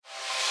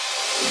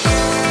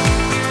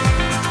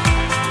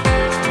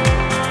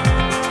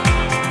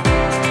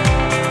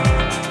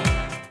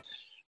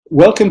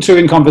Welcome to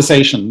In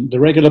Conversation, the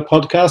regular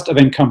podcast of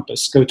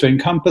Encompass. Go to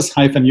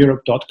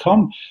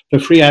encompass-europe.com for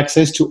free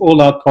access to all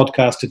our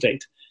podcasts to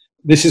date.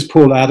 This is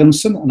Paul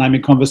Adamson, and I'm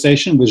in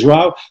conversation with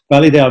João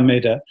Vale de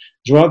Almeida.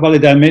 João Vale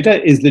de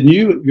Almeida is the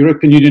new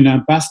European Union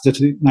ambassador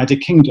to the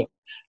United Kingdom.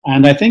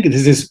 And I think this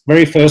is his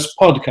very first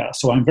podcast.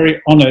 So I'm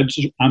very honored,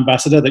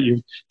 Ambassador, that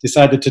you've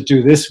decided to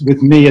do this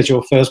with me as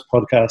your first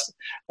podcast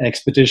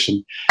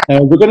expedition.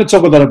 We're going to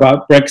talk a lot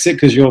about Brexit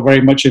because you're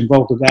very much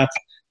involved with that,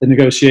 the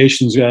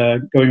negotiations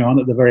going on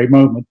at the very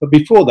moment. But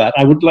before that,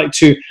 I would like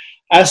to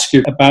ask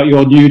you about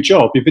your new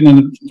job. You've been in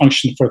the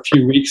function for a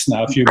few weeks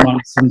now, a few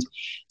months. And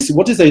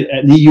what is an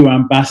EU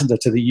ambassador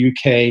to the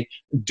UK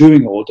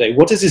doing all day?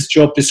 What is his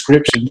job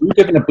description? Were you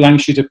given a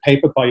blank sheet of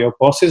paper by your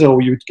bosses, or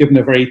were you given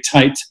a very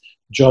tight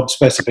job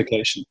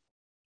specification?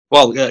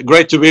 Well,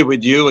 great to be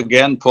with you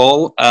again,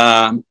 Paul.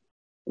 I'm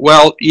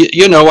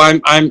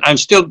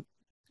still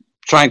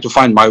trying to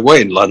find my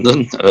way in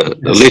London.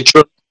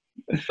 Literally,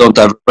 don't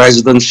have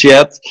residence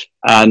yet,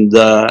 and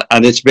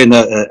it's been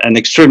an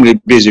extremely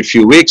busy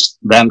few weeks.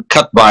 Then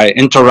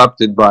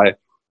interrupted by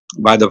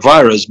the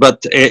virus, but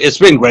it's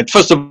been great.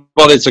 First of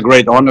all, it's a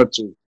great honor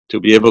to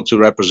be able to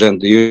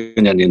represent the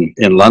Union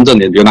in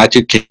London, in the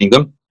United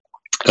Kingdom,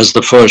 as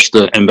the first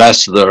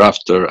ambassador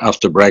after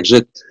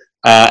Brexit.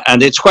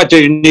 And it's quite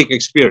a unique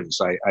experience,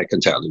 I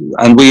can tell you.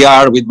 And we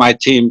are, with my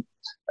team,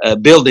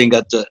 building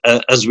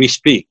as we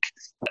speak.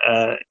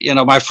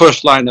 My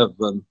first line of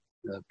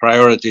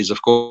priorities, of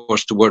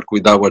course, to work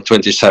with our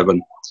 27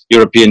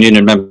 European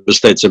Union member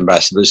states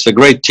ambassadors. It's a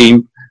great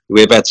team.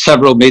 We've had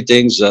several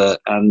meetings,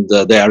 and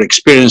they are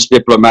experienced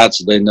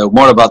diplomats. They know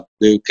more about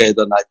the UK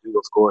than I do,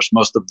 of course,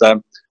 most of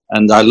them.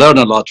 And I learn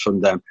a lot from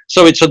them.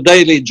 So it's a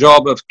daily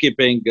job of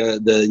keeping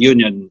the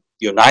Union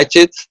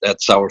united.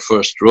 That's our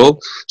first rule.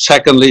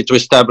 Secondly, to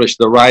establish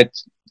the right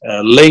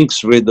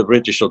links with the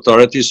British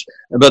authorities.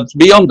 But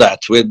beyond that,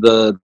 with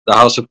the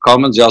House of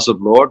Commons, the House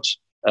of Lords,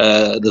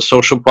 the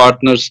social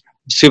partners,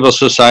 civil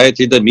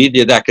society, the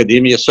media, the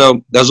academia.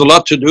 So there's a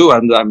lot to do,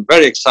 and I'm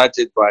very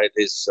excited by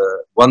this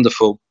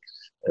wonderful,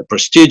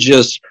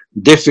 prestigious,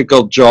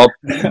 difficult job,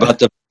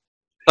 but an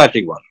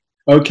exciting one.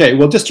 Okay,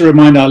 well, just to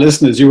remind our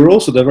listeners, you were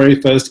also the very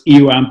first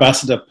EU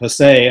ambassador per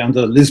se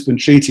under the Lisbon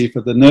Treaty,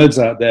 for the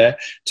nerds out there,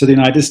 to the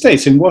United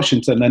States in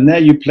Washington. And there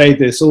you played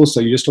this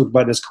also. You just talked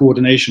about this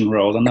coordination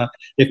role. And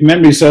if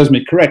memory serves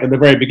me correct, at the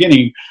very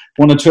beginning,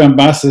 one or two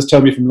ambassadors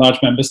told me from large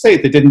member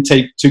states they didn't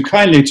take too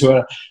kindly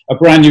to a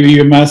brand new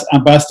EU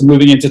ambassador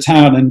moving into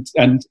town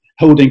and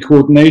holding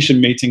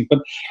coordination meetings. But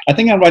I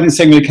think I'm right in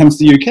saying when it comes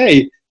to the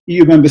UK,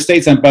 EU member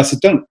states ambassadors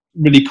don't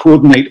really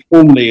coordinate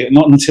formally,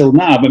 not until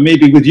now, but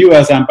maybe with you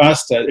as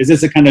ambassador, is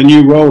this a kind of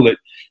new role that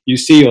you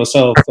see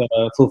yourself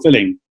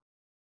fulfilling?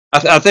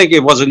 I think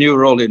it was a new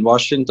role in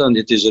Washington.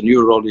 It is a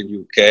new role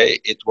in UK.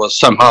 It was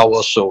somehow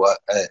also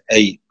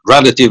a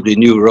relatively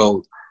new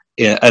role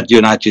at the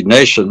United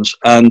Nations.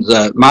 And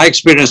my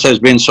experience has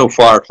been so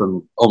far,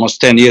 from almost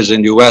 10 years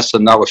in the US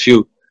and now a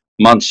few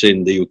months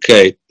in the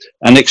UK,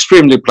 an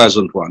extremely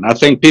pleasant one. I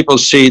think people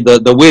see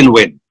the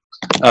win-win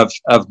of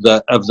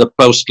the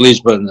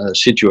post-Lisbon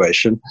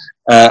situation,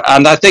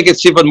 and I think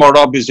it's even more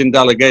obvious in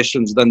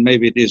delegations than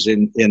maybe it is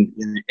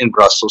in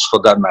Brussels,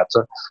 for that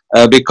matter,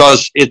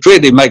 because it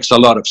really makes a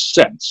lot of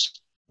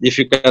sense if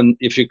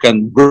you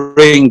can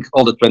bring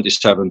all the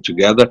 27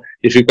 together,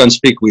 if you can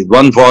speak with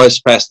one voice,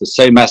 pass the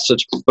same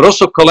message, but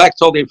also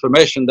collect all the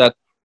information that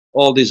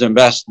all these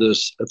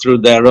ambassadors through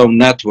their own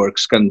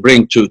networks can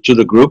bring to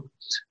the group,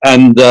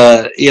 and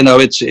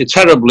it's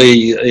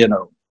terribly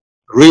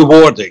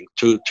rewarding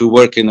to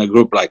work in a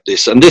group like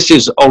this. And this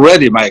is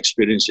already my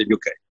experience in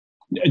UK.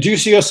 Do you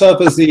see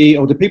yourself as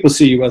or do people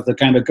see you as the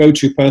kind of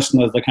go-to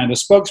person, as the kind of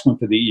spokesman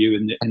for the EU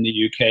in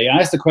the UK? I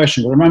asked the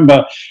question,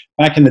 remember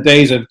back in the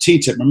days of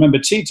TTIP, remember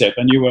TTIP?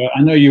 And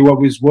I know you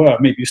always were,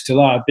 maybe you still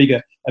are, a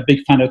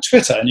big fan of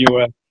Twitter, and you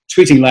were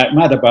tweeting like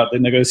mad about the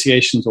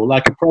negotiations or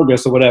lack of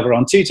progress or whatever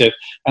on TTIP,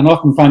 and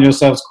often find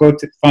yourself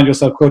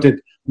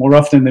quoted more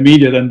often in the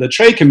media than the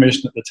Trade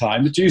Commission at the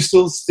time. Do you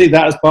still see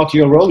that as part of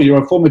your role?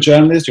 You're a former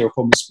journalist, you're a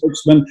former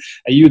spokesman.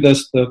 Are you the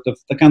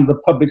kind of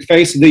the public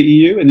face of the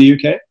EU in the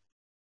UK?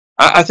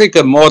 I think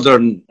a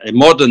modern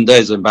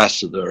days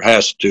ambassador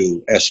has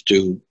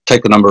to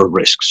take a number of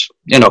risks.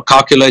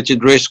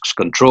 Calculated risks,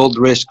 controlled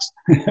risks.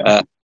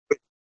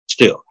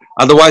 Still,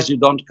 otherwise you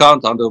don't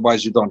count.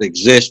 Otherwise you don't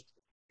exist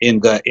in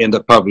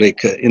the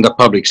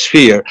public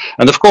sphere.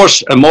 And of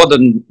course, a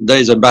modern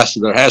days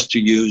ambassador has to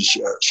use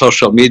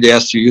social media,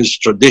 has to use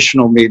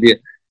traditional media,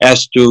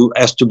 has to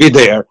be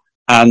there.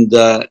 And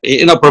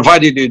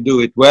provided you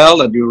do it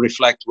well and you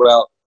reflect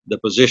well the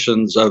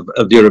positions of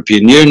the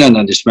European Union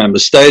and its member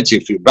states,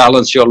 if you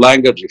balance your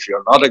language, if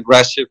you're not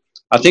aggressive,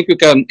 I think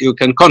you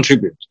can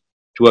contribute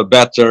to a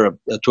better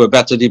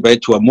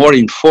debate, to a more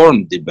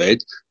informed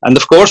debate, and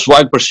of course,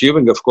 while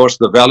pursuing, of course,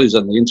 the values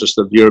and the interests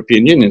of the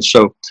European Union.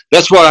 So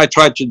that's what I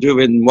tried to do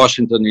in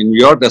Washington, in New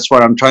York. That's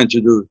what I'm trying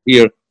to do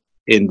here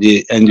in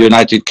the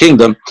United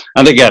Kingdom.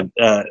 And again,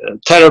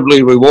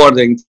 terribly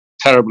rewarding,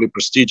 terribly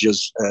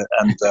prestigious,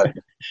 and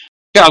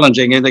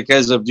challenging in the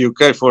case of the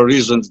UK for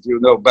reasons you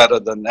know better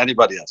than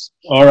anybody else.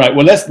 All right.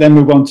 Well, let's then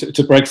move on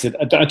to Brexit.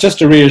 Just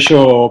to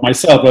reassure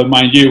myself and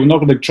mind you, we're not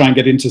going to try and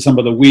get into some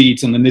of the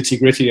weeds and the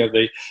nitty-gritty of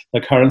the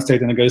current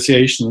state of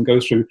negotiation and go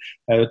through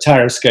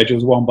tariff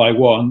schedules one by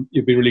one.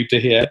 You'll be relieved to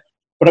hear.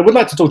 But I would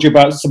like to talk to you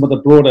about some of the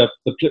broader,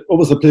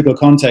 almost the political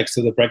context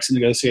of the Brexit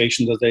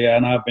negotiations as they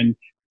are now have been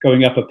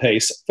going up a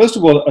pace. First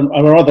of all,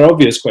 a rather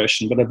obvious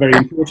question, but a very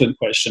important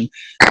question.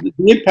 The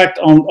impact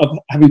of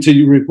having to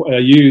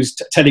use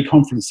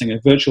teleconferencing and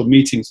virtual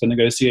meetings for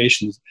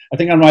negotiations. I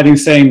think I'm right in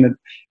saying that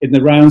in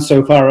the round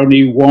so far,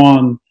 only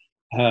one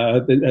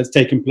has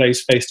taken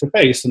place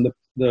face-to-face, and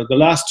the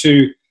last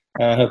two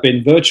have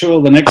been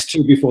virtual. The next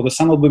two before the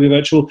summer will be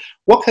virtual.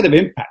 What kind of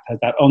impact has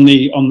that on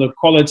the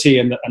quality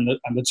and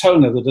the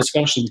tone of the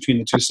discussion between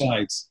the two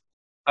sides?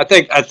 I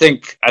think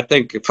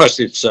first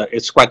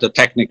it's quite a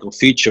technical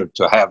feature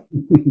to have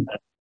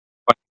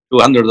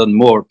 200 and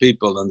more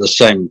people in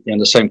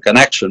the same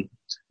connection.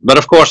 But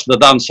of course, the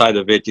downside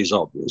of it is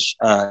obvious.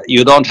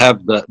 You don't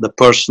have the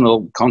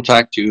personal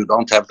contact. You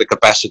don't have the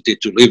capacity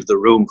to leave the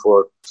room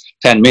for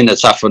 10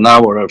 minutes, half an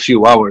hour, or a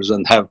few hours,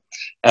 and have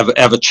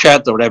a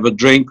chat or have a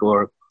drink,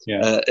 or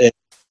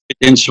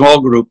in small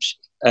groups,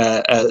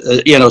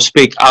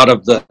 speak out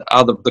of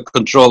the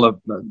control of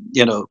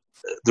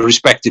the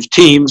respective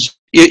teams.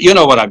 You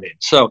know what I mean.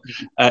 So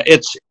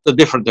it's a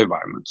different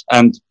environment,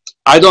 and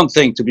I don't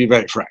think, to be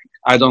very frank,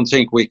 I don't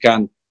think we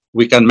can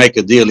make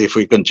a deal if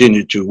we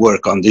continue to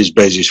work on this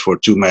basis for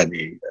too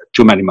many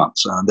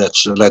months.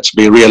 Let's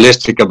be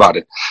realistic about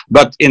it.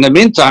 But in the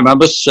meantime, I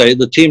must say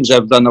the teams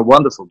have done a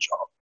wonderful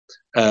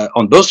job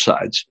on both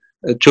sides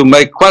to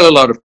make quite a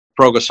lot of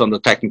progress on the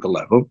technical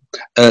level,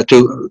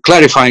 to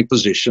clarifying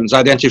positions,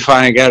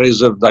 identifying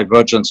areas of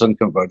divergence and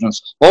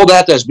convergence. All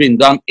that has been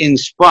done in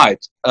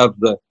spite of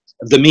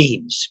the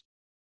means,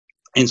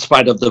 in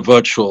spite of the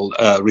virtual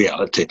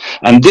reality.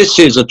 And this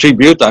is a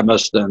tribute, I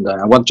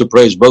want to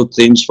praise both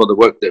teams for the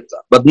work they've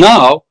done. But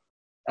now,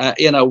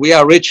 we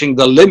are reaching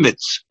the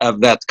limits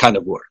of that kind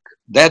of work.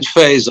 That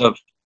phase of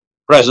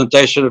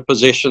presentation of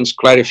positions,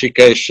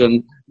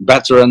 clarification,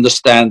 better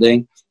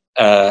understanding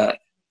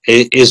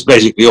is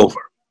basically over.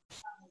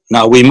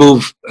 Now we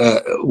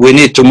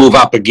need to move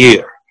up a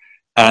gear,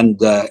 and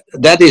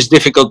that is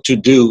difficult to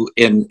do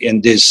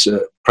in this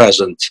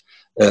present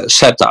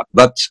setup.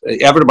 But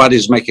everybody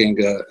is making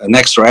an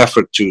extra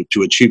effort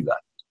to achieve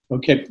that.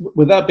 Okay,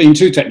 without being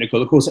too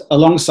technical, of course,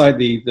 alongside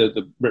the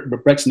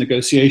Brexit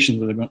negotiations,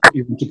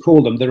 even to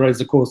call them, there is,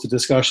 of course, the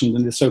discussion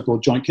in the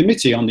so-called Joint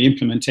Committee on the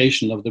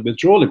implementation of the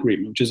withdrawal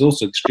agreement, which is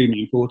also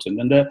extremely important.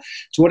 And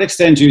to what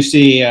extent do you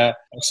see a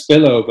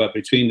spillover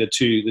between the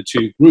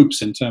two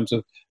groups in terms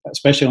of,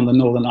 especially on the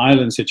Northern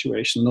Ireland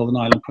situation, Northern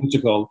Ireland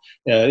Protocol?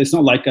 It's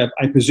not like,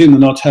 I presume they're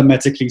not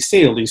hermetically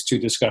sealed, these two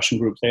discussion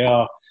groups. They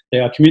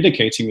are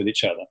communicating with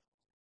each other.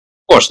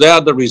 Of course, they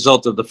are the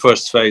result of the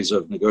first phase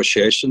of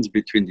negotiations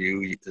between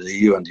the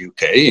EU and the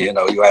UK.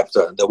 You have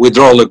the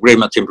withdrawal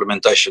agreement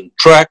implementation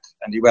track,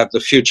 and you have the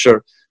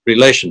future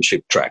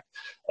relationship track.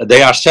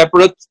 They are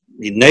separate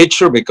in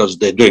nature because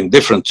they're doing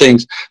different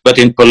things, but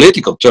in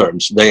political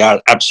terms, they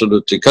are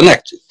absolutely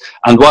connected.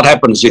 And what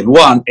happens in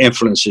one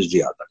influences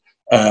the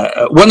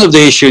other. One of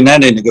the issues in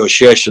any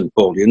negotiation,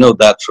 Paul, you know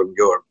that from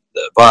your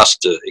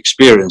vast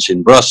experience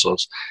in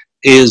Brussels,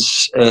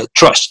 is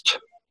trust.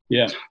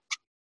 Yeah.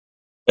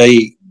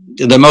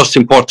 The most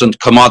important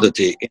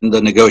commodity in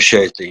the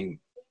negotiating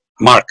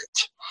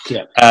market.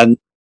 Yeah. And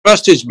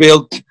trust is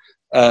built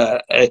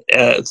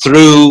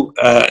through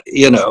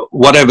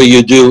whatever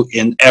you do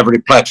in every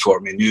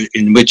platform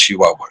in which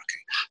you are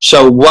working.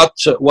 So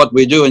what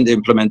we do in the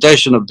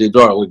implementation of the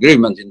withdrawal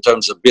agreement in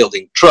terms of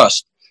building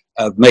trust,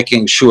 of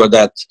making sure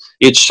that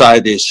each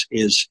side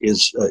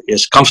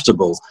is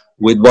comfortable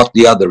with what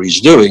the other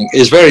is doing,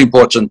 is very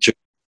important to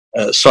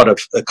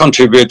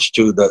contribute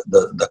to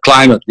the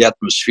climate, the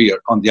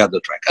atmosphere on the other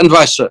track, and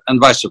vice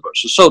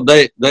versa. So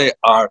they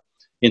are,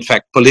 in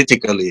fact,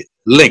 politically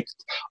linked.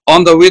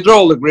 On the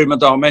withdrawal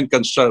agreement, our main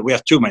concern, we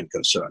have two main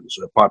concerns,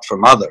 apart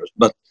from others,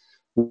 but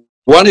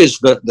one is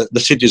the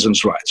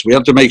citizens' rights. We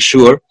have to make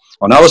sure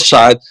on our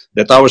side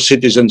that our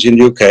citizens in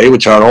the UK,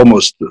 which are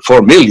almost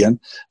 4 million,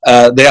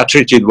 they are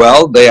treated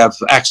well, they have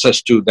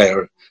access to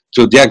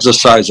the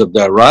exercise of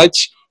their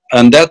rights.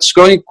 And that's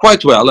going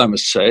quite well, I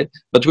must say.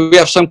 But we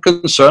have some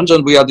concerns,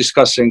 and we are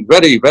discussing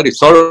very, very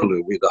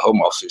thoroughly with the Home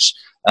Office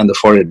and the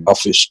Foreign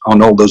Office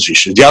on all those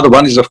issues. The other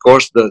one is, of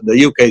course,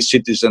 the UK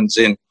citizens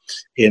in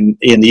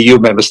EU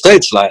member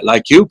states,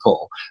 like you,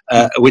 Paul,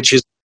 which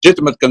is a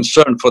legitimate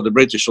concern for the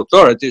British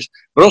authorities,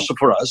 but also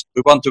for us.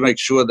 We want to make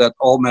sure that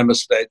all member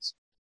states,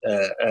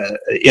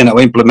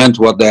 implement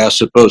what they are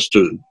supposed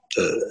to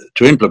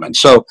implement.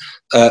 So,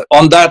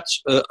 on that,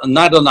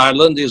 Northern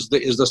Ireland is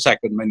the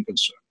second main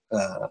concern.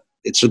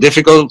 It's a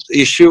difficult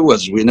issue,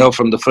 as we know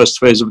from the first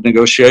phase of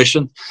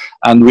negotiation,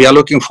 and we are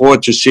looking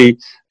forward to see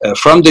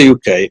from the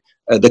UK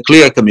the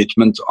clear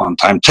commitment on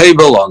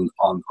timetable,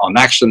 on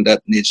action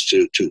that needs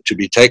to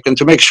be taken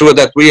to make sure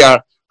that we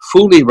are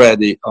fully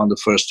ready on the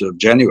 1st of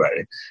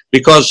January.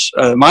 Because,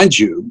 mind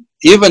you,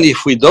 even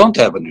if we don't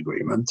have an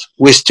agreement,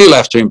 we still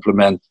have to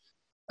implement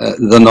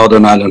the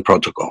Northern Ireland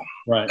Protocol.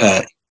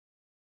 Right.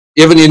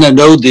 Even in a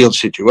no-deal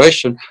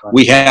situation,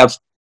 we have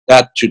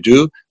that to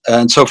do,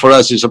 and so for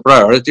us it's a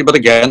priority. But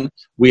again,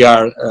 we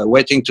are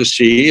waiting to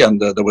see,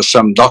 and there were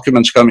some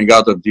documents coming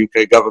out of the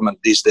UK government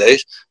these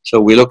days, so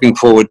we're looking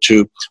forward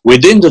to,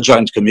 within the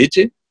Joint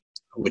Committee,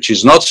 which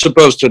is not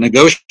supposed to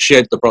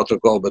negotiate the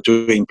protocol but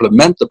to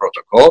implement the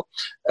protocol,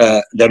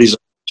 there is a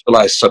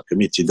specialized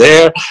subcommittee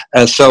there,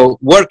 so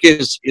work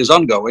is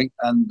ongoing,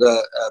 and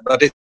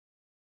but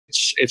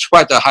it's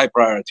quite a high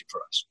priority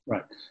for us.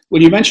 Right.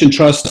 Well, you mentioned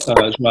trust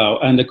as well,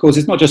 and of course,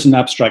 it's not just an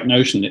abstract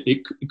notion.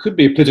 It could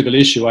be a political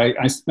issue. I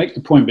make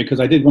the point because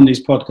I did one of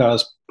these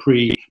podcasts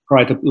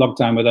prior to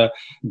lockdown with a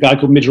guy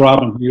called Midge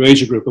Rabin from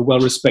Eurasia Group, a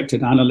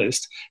well-respected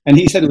analyst, and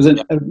he said it was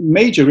a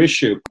major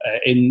issue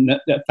in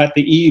fact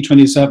the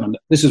EU27.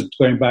 This is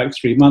going back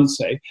 3 months,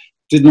 say,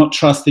 did not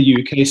trust the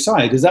UK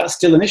side. Is that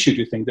still an issue? Do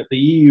you think that the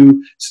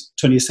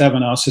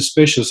EU27 are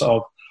suspicious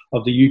of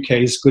the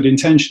UK's good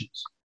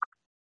intentions?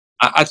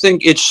 I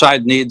think each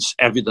side needs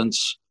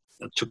evidence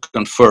to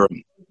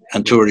confirm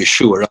and to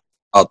reassure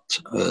about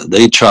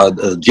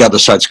the other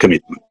side's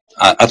commitment.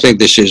 I think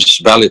this is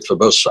valid for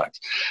both sides.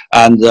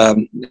 And,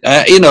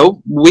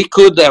 we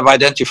could have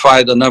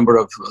identified a number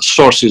of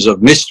sources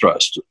of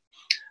mistrust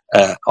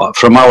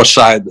from our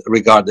side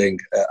regarding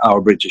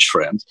our British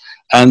friends.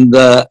 And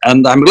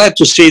I'm glad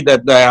to see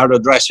that they are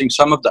addressing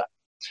some of that.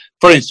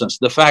 For instance,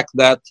 the fact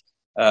that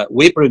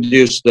we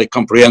produced a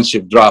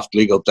comprehensive draft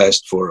legal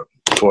text for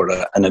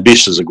an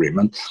ambitious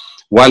agreement,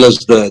 while as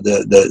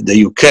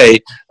the UK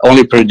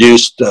only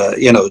produced,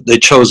 they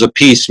chose a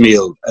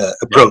piecemeal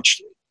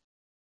approach,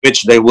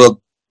 which they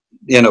will,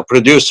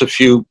 produce a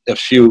few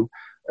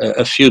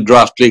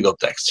draft legal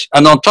texts.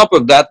 And on top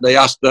of that, they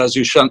asked us,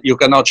 you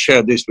cannot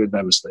share this with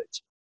member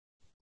states,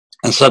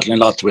 and certainly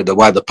not with the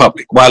wider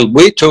public. While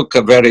we took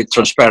a very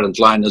transparent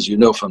line, as you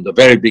know, from the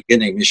very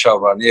beginning, Michel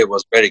Barnier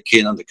was very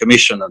keen on the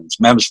Commission and its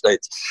member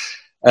states.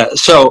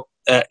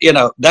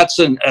 That's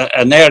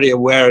an area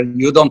where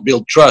you don't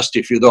build trust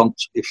if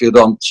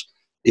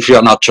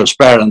you're not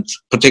transparent,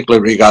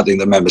 particularly regarding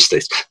the member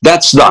states.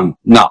 That's done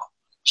now.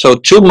 So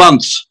 2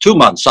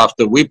 months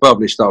after we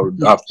published our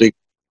draft,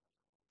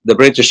 the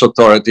British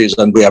authorities,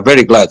 and we are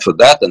very glad for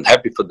that and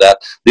happy for that,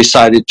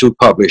 decided to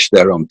publish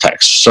their own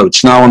text. So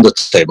it's now on the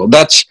table.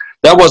 That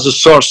was a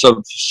source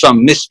of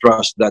some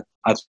mistrust that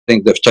I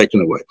think they've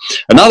taken away.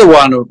 Another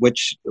one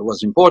which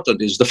was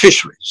important is the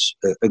fisheries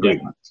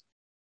agreement.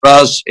 For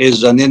us,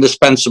 is an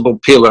indispensable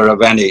pillar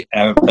of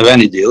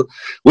any deal.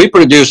 We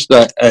produced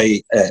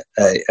a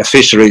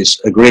fisheries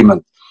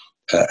agreement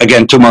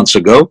again 2 months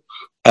ago.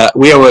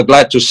 We were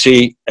glad to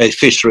see a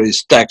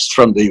fisheries text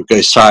from the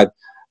UK side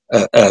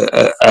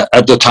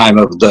at the time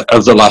of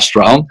the last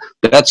round.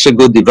 That's a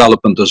good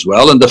development as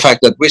well, and the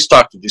fact that we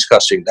started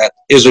discussing that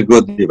is a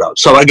good development.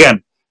 So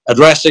again,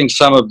 addressing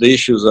some of the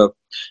issues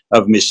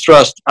of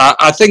mistrust.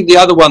 I think the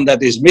other one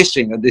that is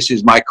missing, and this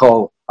is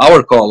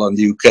our call on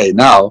the UK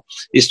now,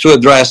 is to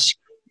address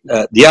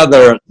the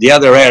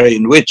other area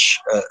in which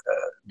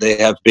they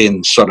have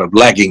been sort of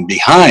lagging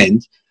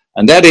behind,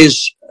 and that is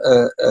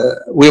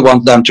we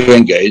want them to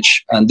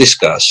engage and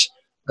discuss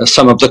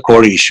some of the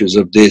core issues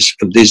of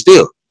this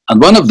deal.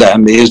 And one of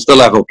them is the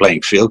level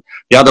playing field.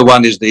 The other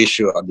one is the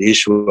issue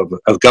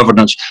of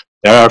governance.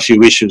 There are a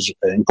few issues,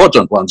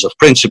 important ones of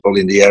principle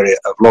in the area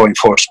of law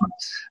enforcement.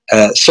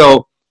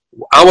 So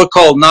our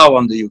call now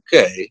on the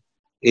UK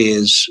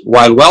is,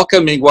 while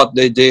welcoming what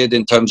they did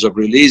in terms of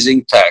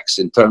releasing tax,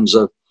 in terms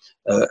of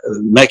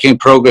making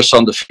progress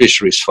on the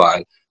fisheries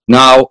file,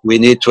 now we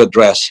need to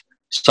address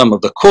some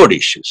of the core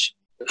issues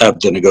of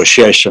the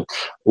negotiation,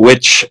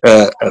 which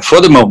for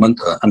the moment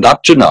and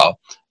up to now,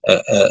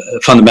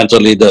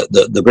 fundamentally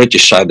the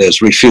British side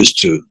has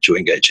refused to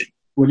engage in.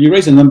 Well, you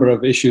raise a number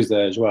of issues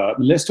there as well.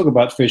 Let's talk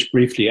about fish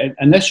briefly.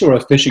 Unless you're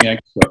a fishing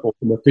expert or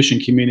from the fishing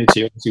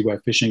community, obviously where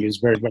fishing is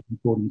very, very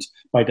important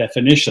by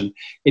definition,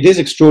 it is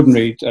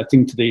extraordinary, I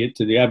think,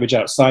 to the average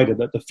outsider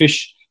that the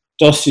fish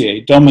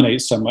dossier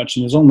dominates so much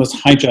and is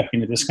almost hijacking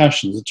the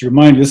discussions. To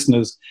remind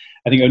listeners,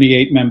 I think only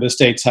 8 member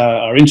states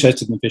are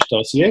interested in the fish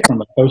dossier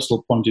from a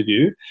coastal point of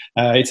view.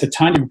 It's a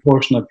tiny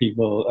proportion of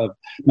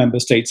member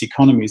states'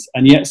 economies,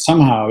 and yet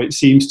somehow it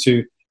seems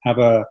to have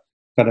a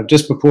kind of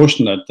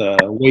disproportionate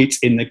weight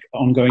in the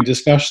ongoing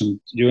discussion.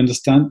 Do you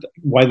understand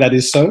why that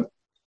is so?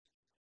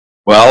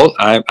 Well,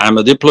 I'm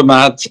a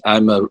diplomat.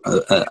 I'm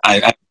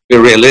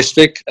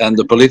realistic, and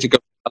the political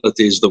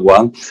reality is the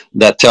one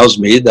that tells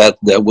me that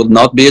there would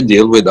not be a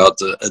deal without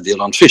a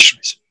deal on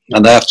fisheries.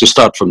 And I have to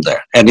start from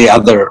there. Any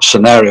other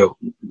scenario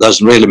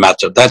doesn't really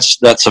matter.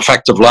 That's a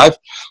fact of life.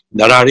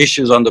 There are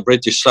issues on the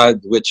British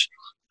side which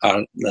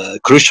are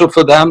crucial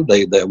for them.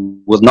 There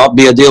would not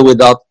be a deal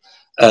without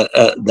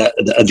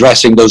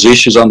addressing those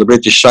issues on the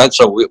British side.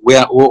 So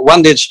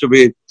one needs to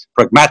be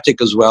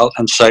pragmatic as well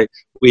and say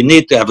we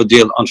need to have a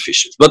deal on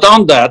fisheries. But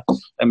on that,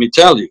 let me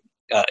tell you,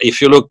 if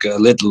you look a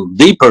little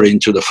deeper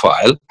into the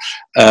file,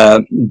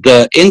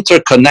 the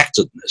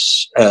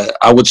interconnectedness,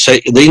 I would say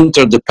the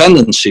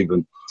interdependence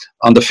even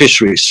on the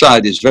fisheries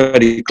side is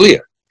very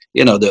clear.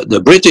 You know,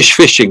 the British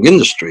fishing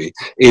industry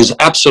is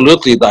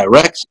absolutely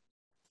direct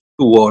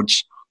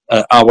towards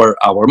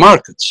our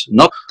markets,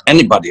 not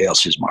anybody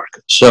else's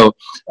market. So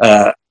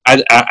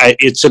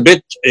it's a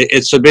bit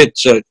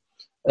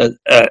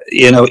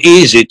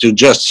easy to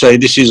just say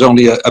this is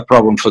only a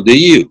problem for the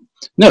EU.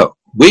 No,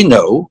 we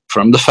know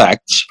from the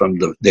facts, from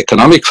the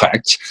economic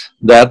facts,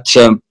 that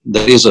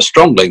there is a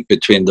strong link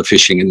between the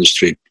fishing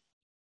industry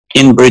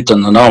in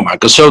Britain and our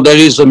market. So there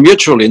is a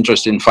mutual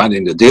interest in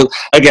finding the deal.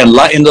 Again,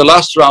 in the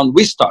last round,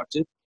 we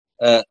started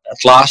at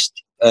last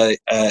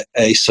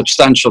a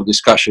substantial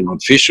discussion on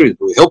fisheries.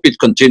 We hope it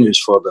continues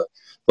for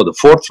the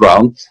fourth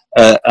round,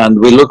 and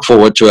we look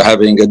forward to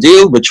having a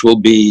deal, which will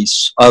be,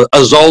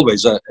 as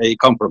always, a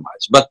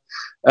compromise. But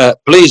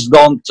please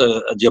don't,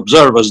 the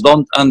observers,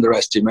 don't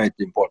underestimate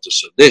the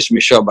importance of this.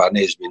 Michel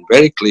Barnier has been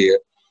very clear.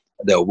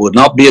 There would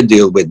not be a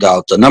deal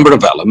without a number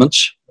of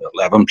elements: a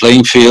level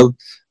playing field,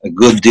 a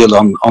good deal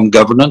on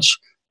governance,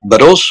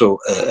 but also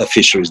a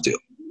fisheries deal.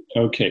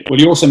 Okay. Well,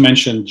 you also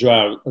mentioned,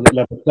 Joao, the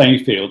level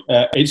playing field.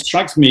 It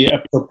strikes me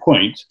at the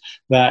point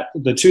that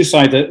the two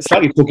sides are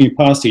slightly talking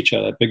past each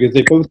other, because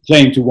they both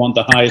claim to want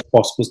the highest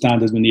possible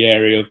standards in the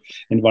area of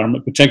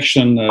environment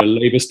protection,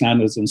 labour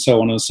standards, and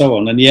so on and so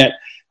on. And yet,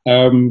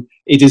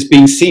 it is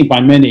being seen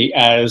by many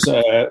as,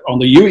 on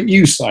the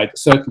EU side,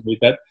 certainly,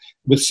 that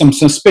with some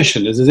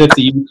suspicion, as if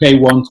the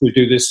UK want to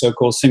do this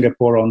so-called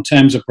Singapore on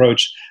Thames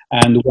approach,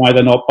 and why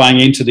they're not buying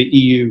into the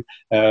EU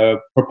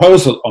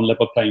proposal on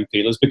level playing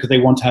field is because they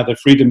want to have the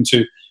freedom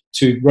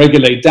to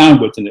regulate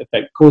downwards in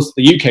effect. Of course,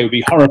 the UK would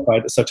be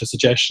horrified at such a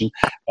suggestion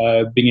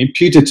being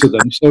imputed to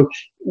them. So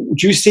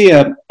do you see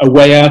a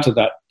way out of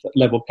that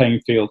level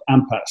playing field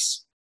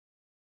impasse?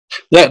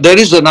 There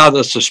is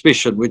another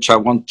suspicion which I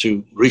want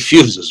to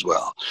refuse as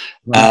well.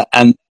 Right.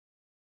 And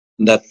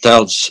that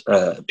tells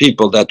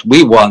people that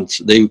we want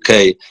the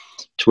UK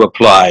to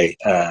apply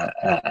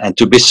and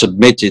to be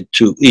submitted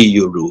to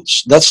EU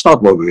rules. That's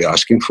not what we're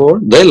asking for.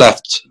 They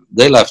left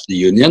the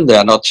Union. They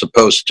are not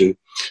supposed to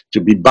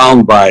be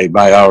bound by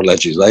our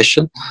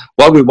legislation.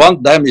 What we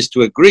want them is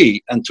to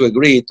agree, and to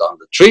agree it on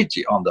the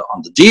treaty, on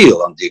the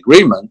deal, on the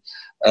agreement,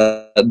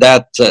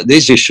 that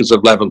these issues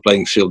of level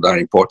playing field are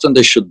important.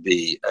 They should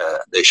be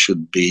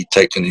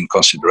taken in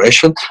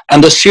consideration,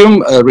 and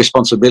assume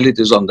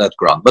responsibilities on that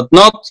ground, but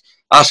not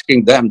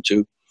asking them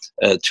to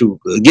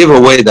give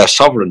away their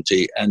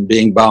sovereignty and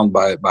being bound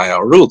by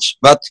our rules.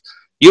 But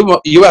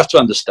you have to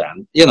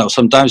understand, you know,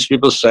 sometimes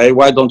people say,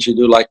 why don't you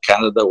do like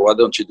Canada? Why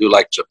don't you do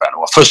like Japan?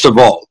 Well, first of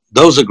all,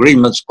 those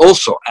agreements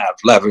also have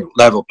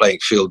level playing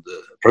field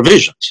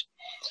provisions.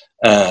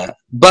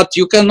 But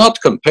you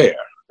cannot compare,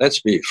 let's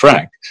be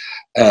frank,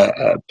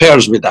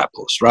 pears with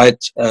apples, right?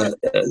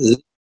 The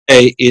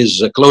UK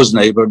is a close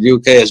neighbor. The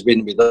UK has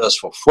been with us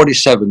for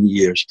 47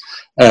 years.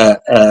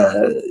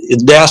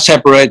 They are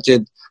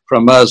separated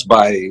from us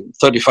by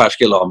 35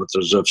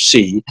 kilometers of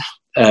sea.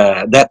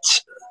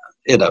 That's,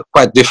 you know,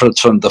 quite different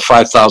from the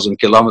 5,000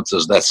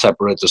 kilometers that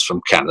separate us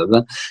from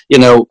Canada. You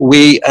know,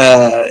 we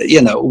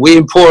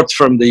import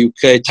from the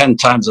UK 10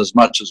 times as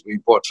much as we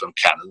import from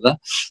Canada,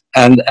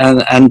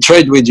 and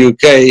trade with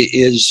UK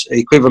is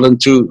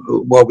equivalent to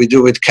what we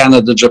do with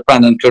Canada,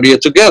 Japan, and Korea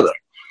together.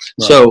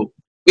 Right. So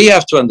we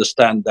have to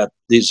understand that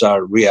these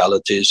are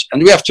realities,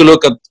 and we have to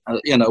look at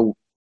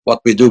what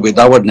we do with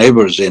our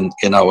neighbors in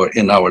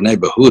our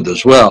neighborhood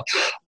as well.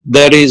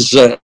 There is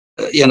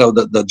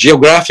the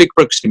geographic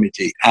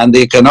proximity and the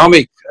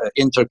economic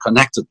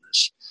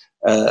interconnectedness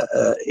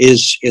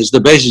is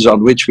the basis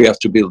on which we have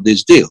to build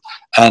this deal,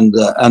 and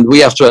we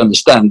have to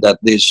understand that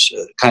these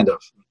kind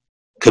of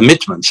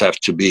commitments have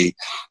to be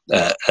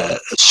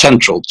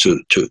central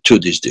to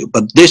this deal.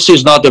 But this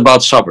is not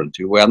about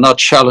sovereignty. We are not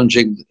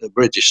challenging the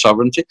British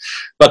sovereignty,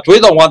 but we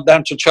don't want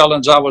them to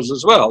challenge ours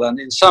as well. And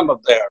in some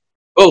of their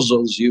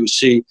proposals, you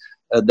see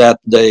that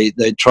they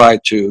try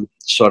to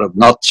sort of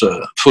not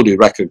fully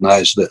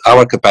recognize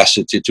our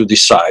capacity to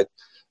decide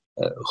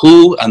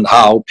who and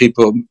how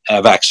people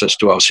have access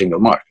to our single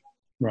market.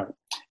 Right.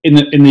 In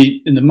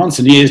the months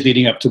and years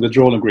leading up to the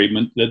withdrawal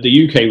agreement,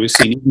 the UK was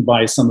seen even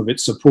by some of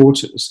its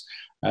supporters,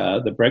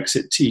 the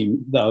Brexit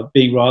team,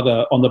 being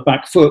rather on the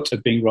back foot,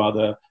 of being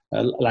rather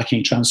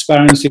lacking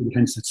transparency,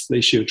 hence the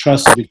issue of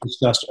trust that we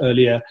discussed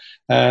earlier,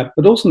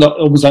 but also not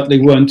almost like they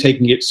weren't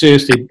taking it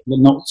seriously,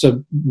 not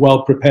so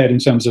well prepared in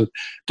terms of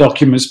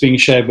documents being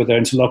shared with their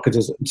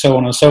interlocutors, and so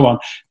on and so on.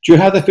 Do you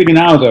have the feeling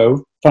now,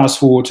 though, fast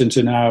forward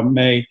into now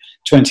May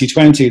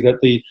 2020, that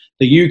the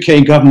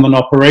UK government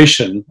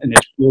operation in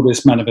its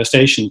broadest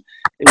manifestation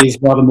is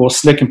rather more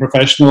slick and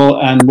professional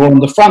and more on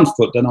the front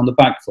foot than on the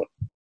back foot?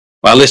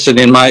 Well, listen,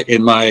 in my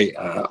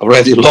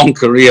already long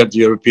career at the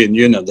European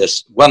Union,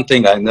 there's one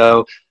thing I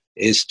know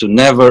is to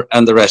never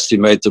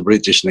underestimate the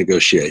British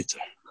negotiator.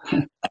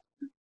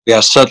 We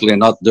are certainly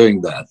not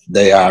doing that.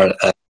 They are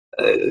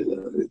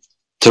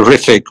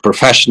terrific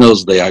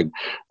professionals. They are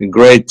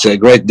great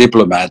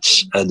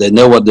diplomats. They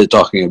know what they're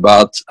talking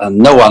about, and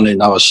no one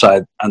in our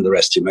side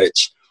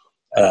underestimates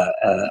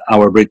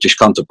our British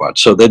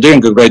counterparts. So they're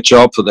doing a great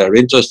job for their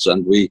interests,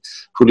 and we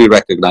fully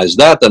recognize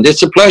that. And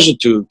it's a pleasure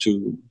to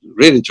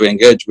really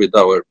engage with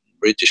our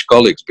British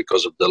colleagues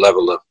because of the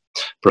level of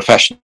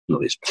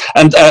professionalism.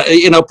 And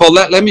Paul,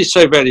 let me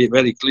say very,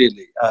 very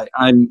clearly,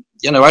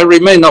 I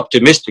remain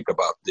optimistic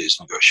about this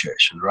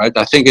negotiation. Right?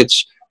 I think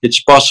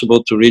it's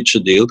possible to reach a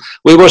deal.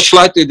 We were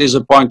slightly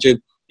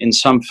disappointed in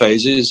some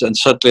phases, and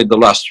certainly the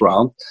last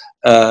round.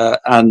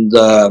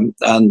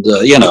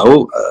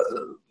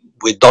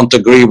 We don't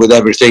agree with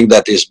everything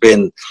that has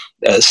been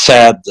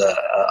said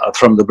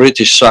from the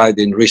British side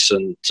in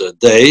recent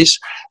days.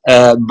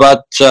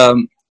 But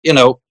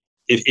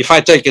if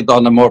I take it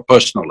on a more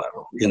personal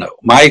level,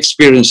 my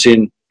experience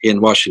in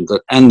Washington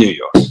and New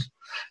York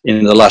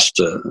in the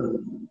last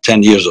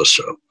 10 years or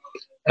so,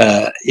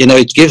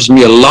 it gives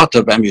me a lot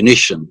of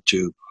ammunition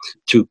to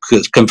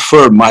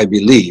confirm my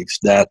belief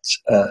that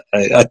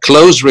a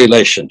close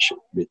relationship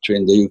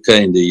between the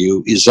UK and the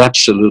EU is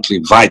absolutely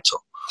vital.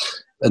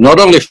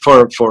 Not only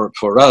for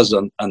us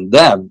and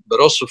them, but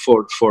also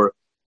for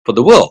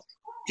the world.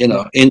 In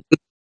the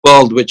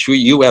world which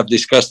you have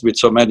discussed with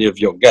so many of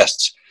your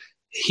guests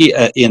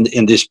here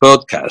in this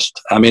podcast,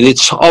 I mean,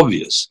 it's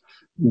obvious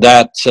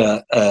that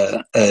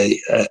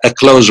a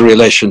close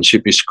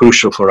relationship is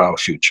crucial for our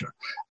future.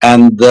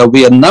 And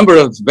we are a number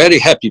of very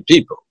happy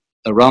people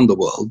around the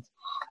world,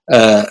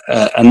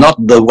 and not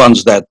the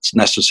ones that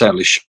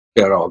necessarily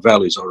share our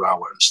values or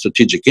our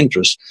strategic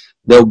interests.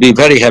 They'll be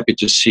very happy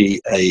to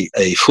see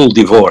a full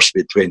divorce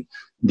between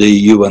the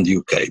EU and the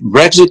UK.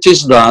 Brexit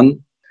is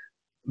done,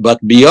 but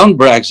beyond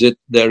Brexit,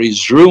 there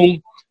is room,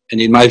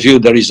 and in my view,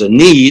 there is a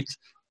need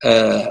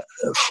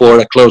for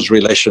a close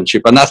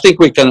relationship. And I think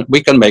we can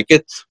make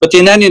it. But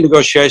in any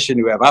negotiation,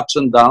 you have ups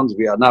and downs.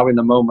 We are now in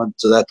a moment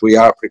that we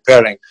are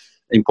preparing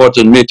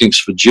important meetings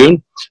for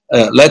June.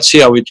 Let's see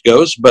how it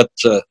goes. But,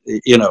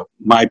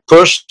 my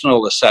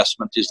personal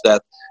assessment is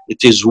that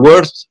it is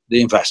worth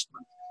the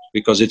investment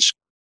because it's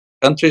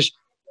countries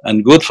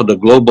and good for the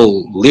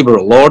global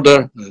liberal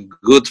order,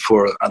 good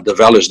for the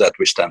values that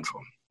we stand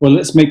for. Well,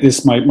 let's make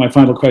this my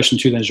final question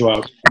to you then,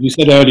 Joao. You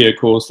said earlier, of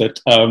course, that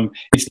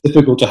it's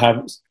difficult to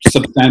have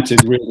substantive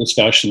real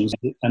discussions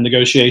and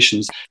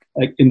negotiations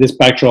in this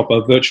backdrop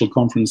of virtual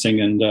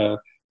conferencing and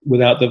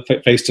without the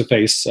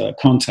face-to-face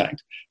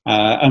contact.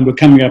 And we're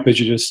coming up, as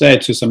you just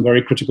said, to some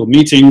very critical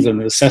meetings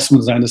and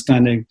assessments, as I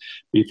understand it,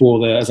 before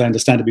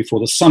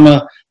the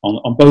summer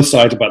on both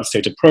sides about the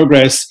state of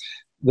progress.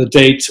 The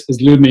date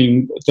is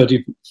looming,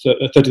 30th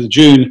of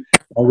June,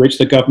 on which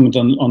the government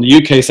on the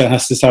UK side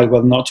has decided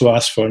whether or not to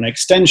ask for an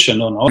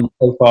extension or not.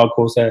 So far, of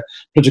course, their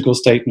political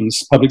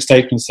statements, public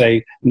statements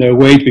say, no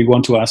way do we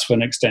want to ask for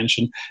an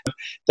extension.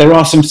 There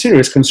are some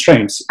serious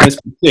constraints, let's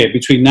be clear,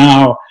 between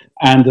now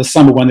and the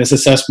summer when this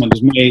assessment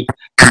is made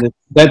and the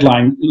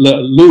deadline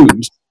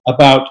looms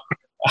about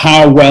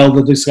how well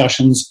the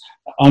discussions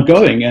are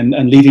going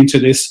and leading to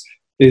this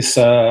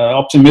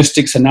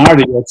optimistic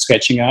scenario you're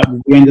sketching out at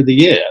the end of the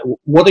year.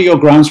 What are your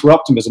grounds for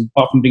optimism,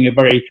 apart from being a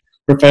very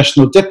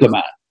professional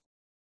diplomat?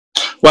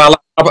 Well,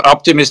 I'm an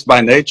optimist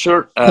by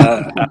nature.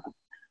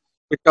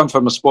 We come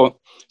from a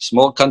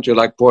small country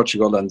like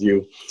Portugal, and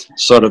you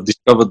sort of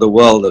discovered the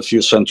world a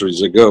few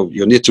centuries ago.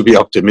 You need to be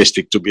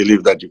optimistic to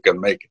believe that you can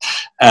make it.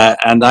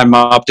 And I'm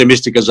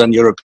optimistic as an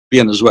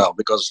European as well,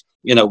 because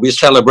we're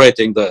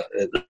celebrating the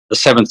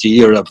 70th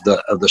year of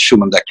the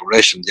Schuman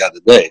Declaration the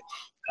other day.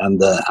 And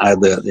I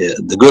had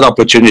the good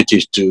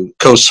opportunity to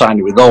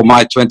co-sign with all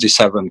my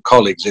 27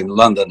 colleagues in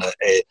London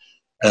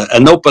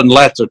an open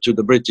letter to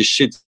the British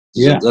citizens.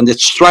 Yeah. And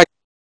it's striking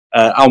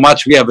how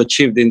much we have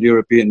achieved in the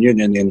European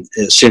Union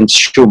since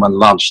Schuman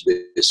launched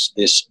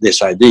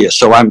this idea.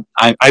 So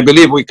I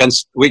believe we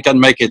can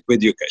make it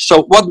with UK.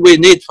 So what we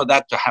need for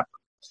that to happen,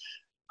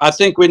 I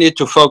think we need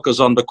to focus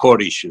on the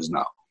core issues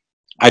now.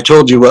 I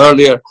told you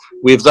earlier,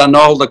 we've done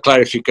all the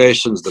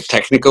clarifications, the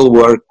technical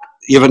work,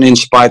 even in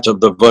spite of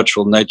the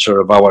virtual nature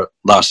of our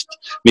last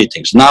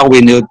meetings. Now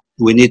we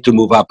need to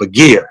move up a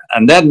gear,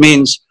 and that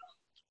means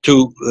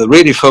to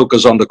really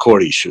focus on the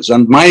core issues.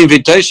 And my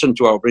invitation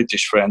to our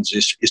British friends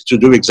is to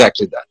do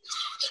exactly that,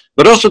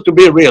 but also to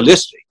be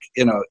realistic.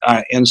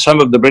 In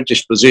some of the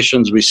British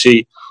positions, we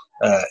see,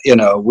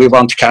 we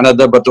want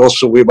Canada, but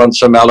also we want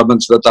some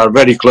elements that are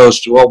very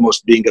close to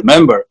almost being a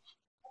member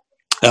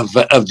of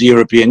the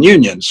European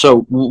Union.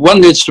 So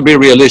one needs to be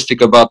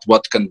realistic about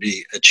what can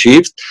be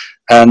achieved,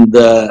 and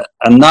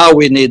now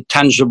we need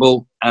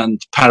tangible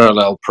and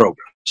parallel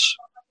progress.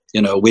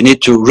 We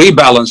need to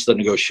rebalance the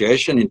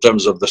negotiation in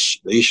terms of the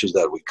issues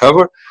that we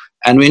cover,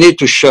 and we need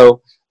to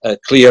show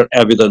clear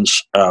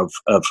evidence of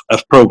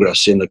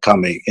progress in the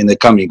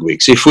coming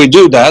weeks. If we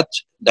do that,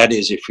 that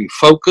is, if we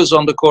focus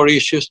on the core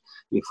issues,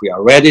 if we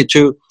are ready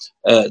to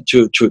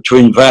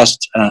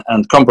invest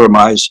and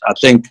compromise, I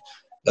think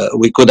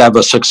we could have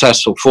a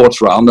successful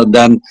fourth round, and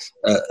then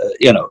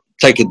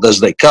take it as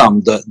they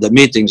come, the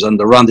meetings and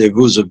the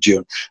rendezvous of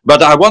June.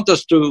 But I want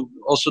us to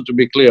also to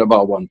be clear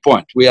about one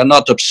point. We are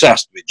not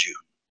obsessed with June.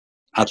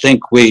 I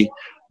think we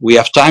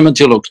have time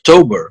until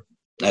October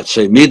let's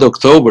say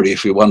mid-October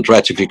if we want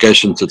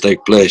ratification to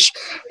take place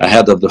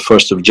ahead of the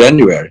 1st of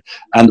January.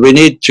 And we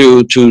need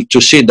to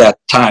see that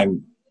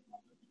time,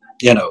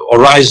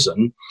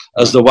 horizon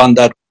as the one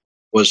that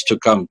was to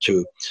come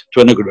to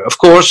an agreement. Of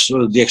course,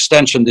 the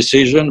extension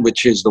decision,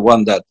 which is the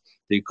one that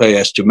the UK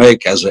has to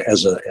make as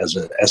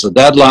a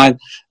deadline,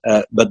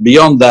 but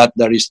beyond that,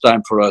 there is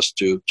time for us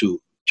to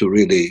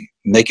really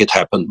make it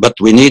happen. But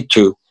we need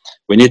to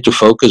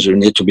focus. We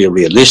need to be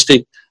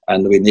realistic,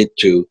 and we need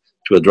to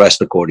address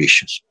the core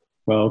issues.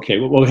 Well, okay.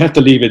 Well, we have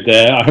to leave it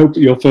there. I hope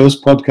your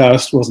first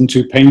podcast wasn't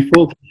too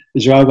painful.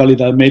 João Valido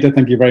de Almeida,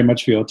 thank you very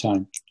much for your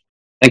time.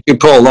 Thank you,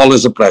 Paul.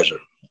 Always a pleasure.